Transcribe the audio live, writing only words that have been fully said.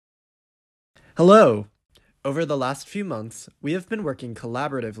Hello! Over the last few months, we have been working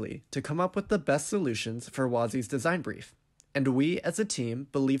collaboratively to come up with the best solutions for Wazi's design brief. And we, as a team,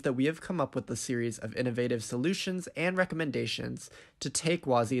 believe that we have come up with a series of innovative solutions and recommendations to take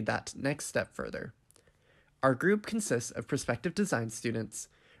Wazi that next step further. Our group consists of prospective design students,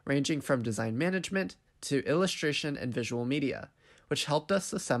 ranging from design management to illustration and visual media, which helped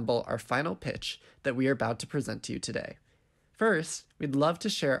us assemble our final pitch that we are about to present to you today. First, we'd love to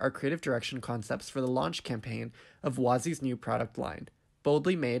share our creative direction concepts for the launch campaign of Wazi's new product line,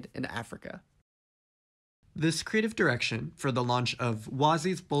 Boldly Made in Africa. This creative direction for the launch of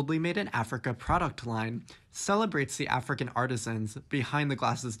Wazi's Boldly Made in Africa product line celebrates the African artisans behind the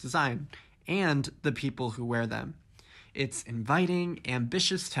glasses design and the people who wear them. Its inviting,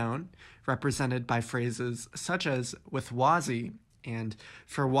 ambitious tone, represented by phrases such as "with Wazi" and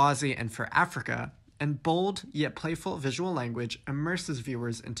 "for Wazi and for Africa," and bold yet playful visual language immerses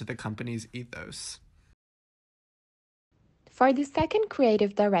viewers into the company's ethos. For the second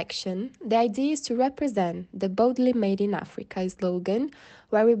creative direction, the idea is to represent the Boldly Made in Africa slogan,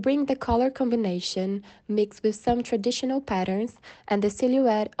 where we bring the color combination mixed with some traditional patterns and the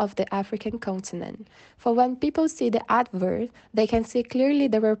silhouette of the African continent. For when people see the advert, they can see clearly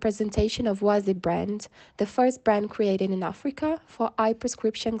the representation of Wazi brand, the first brand created in Africa for eye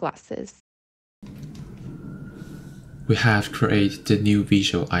prescription glasses. We have created the new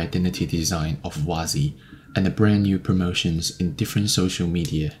visual identity design of Wazi and the brand new promotions in different social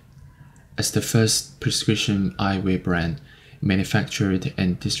media. As the first prescription eyewear brand manufactured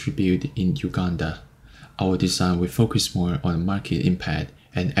and distributed in Uganda, our design will focus more on market impact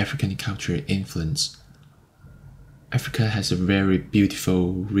and African cultural influence. Africa has a very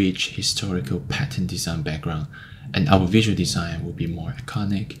beautiful, rich historical pattern design background, and our visual design will be more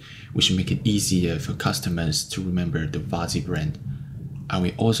iconic, which will make it easier for customers to remember the Wazi brand. And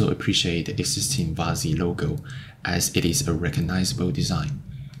we also appreciate the existing Wazi logo, as it is a recognizable design.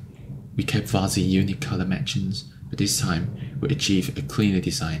 We kept Wazi unique color matchings, but this time we achieve a cleaner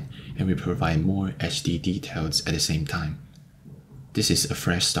design and we provide more HD details at the same time. This is a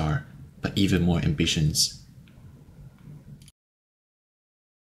fresh start, but even more ambitious.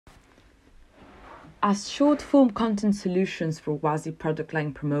 As short-form content solutions for Wazi product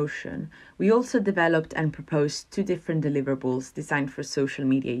line promotion, we also developed and proposed two different deliverables designed for social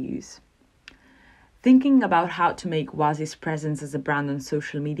media use. Thinking about how to make Wazi's presence as a brand on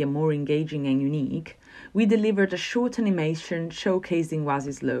social media more engaging and unique, we delivered a short animation showcasing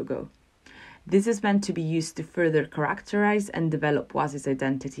Wazi's logo. This is meant to be used to further characterize and develop Wazi's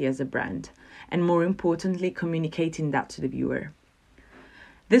identity as a brand, and more importantly, communicating that to the viewer.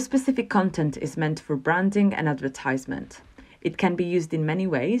 This specific content is meant for branding and advertisement. It can be used in many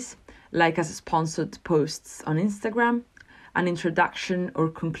ways, like as sponsored posts on Instagram, an introduction or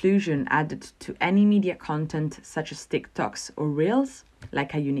conclusion added to any media content such as TikToks or Reels,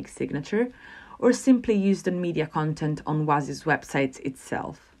 like a unique signature, or simply used on media content on Wazi's website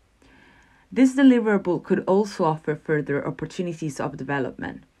itself. This deliverable could also offer further opportunities of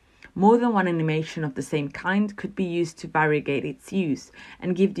development. More than one animation of the same kind could be used to variegate its use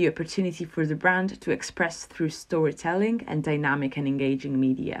and give the opportunity for the brand to express through storytelling and dynamic and engaging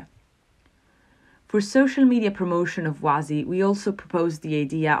media. For social media promotion of Wazi, we also proposed the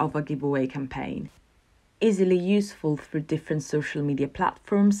idea of a giveaway campaign, easily useful for different social media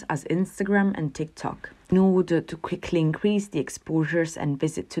platforms as Instagram and TikTok, in order to quickly increase the exposures and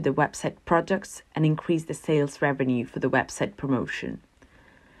visit to the website products and increase the sales revenue for the website promotion.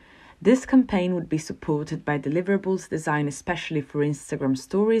 This campaign would be supported by deliverables designed especially for Instagram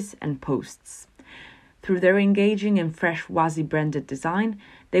stories and posts. Through their engaging and fresh Wazi branded design,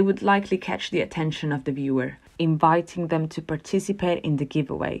 they would likely catch the attention of the viewer, inviting them to participate in the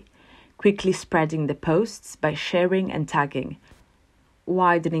giveaway, quickly spreading the posts by sharing and tagging,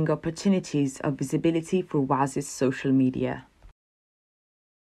 widening opportunities of visibility for Wazi's social media.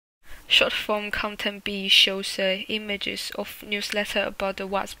 Short-form content B shows images of newsletter about the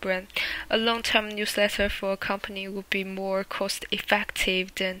Wazi brand. A long-term newsletter for a company would be more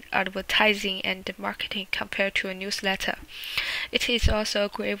cost-effective than advertising and marketing compared to a newsletter. It is also a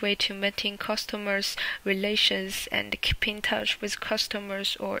great way to maintain customers' relations and keep in touch with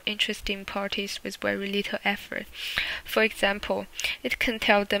customers or interested parties with very little effort. For example, it can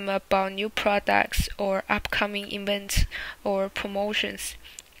tell them about new products or upcoming events or promotions.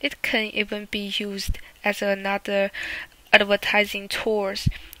 It can even be used as another advertising tool,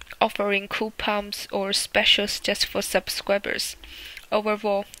 offering coupons or specials just for subscribers.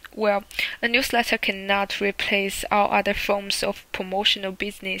 Overall, a newsletter cannot replace all other forms of promotional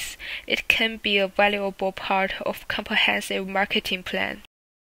business. It can be a valuable part of a comprehensive marketing plan.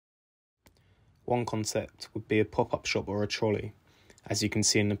 One concept would be a pop-up shop or a trolley, as you can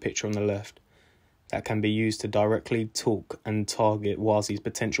see in the picture on the left, that can be used to directly talk and target Wazi's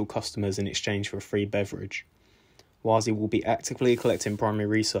potential customers in exchange for a free beverage. Wazi will be actively collecting primary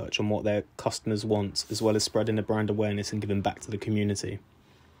research on what their customers want, as well as spreading the brand awareness and giving back to the community.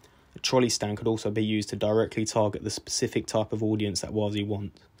 A trolley stand could also be used to directly target the specific type of audience that Wazi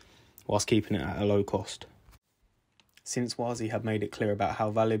wants, whilst keeping it at a low cost. Since Wazi have made it clear about how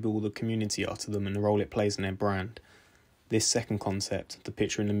valuable the community are to them and the role it plays in their brand, this second concept, the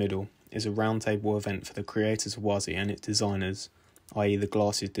picture in the middle, is a roundtable event for the creators of Wazi and its designers, i.e. the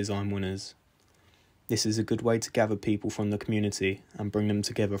glasses design winners. This is a good way to gather people from the community and bring them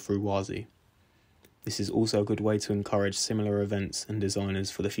together through Wazi. This is also a good way to encourage similar events and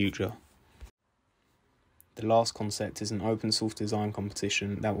designers for the future. The last concept is an open source design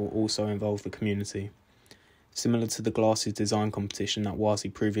competition that will also involve the community. Similar to the glasses design competition that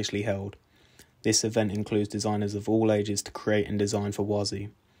Wazi previously held, this event includes designers of all ages to create and design for Wazi,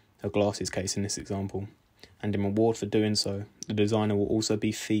 a glasses case in this example, and in reward for doing so, the designer will also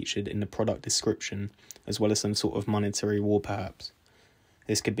be featured in the product description, as well as some sort of monetary reward perhaps.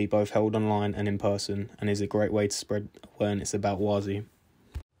 This could be both held online and in person, and is a great way to spread awareness about Wazi.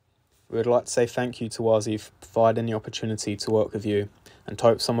 We would like to say thank you to Wazi for providing the opportunity to work with you, and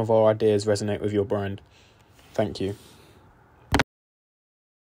hope some of our ideas resonate with your brand. Thank you.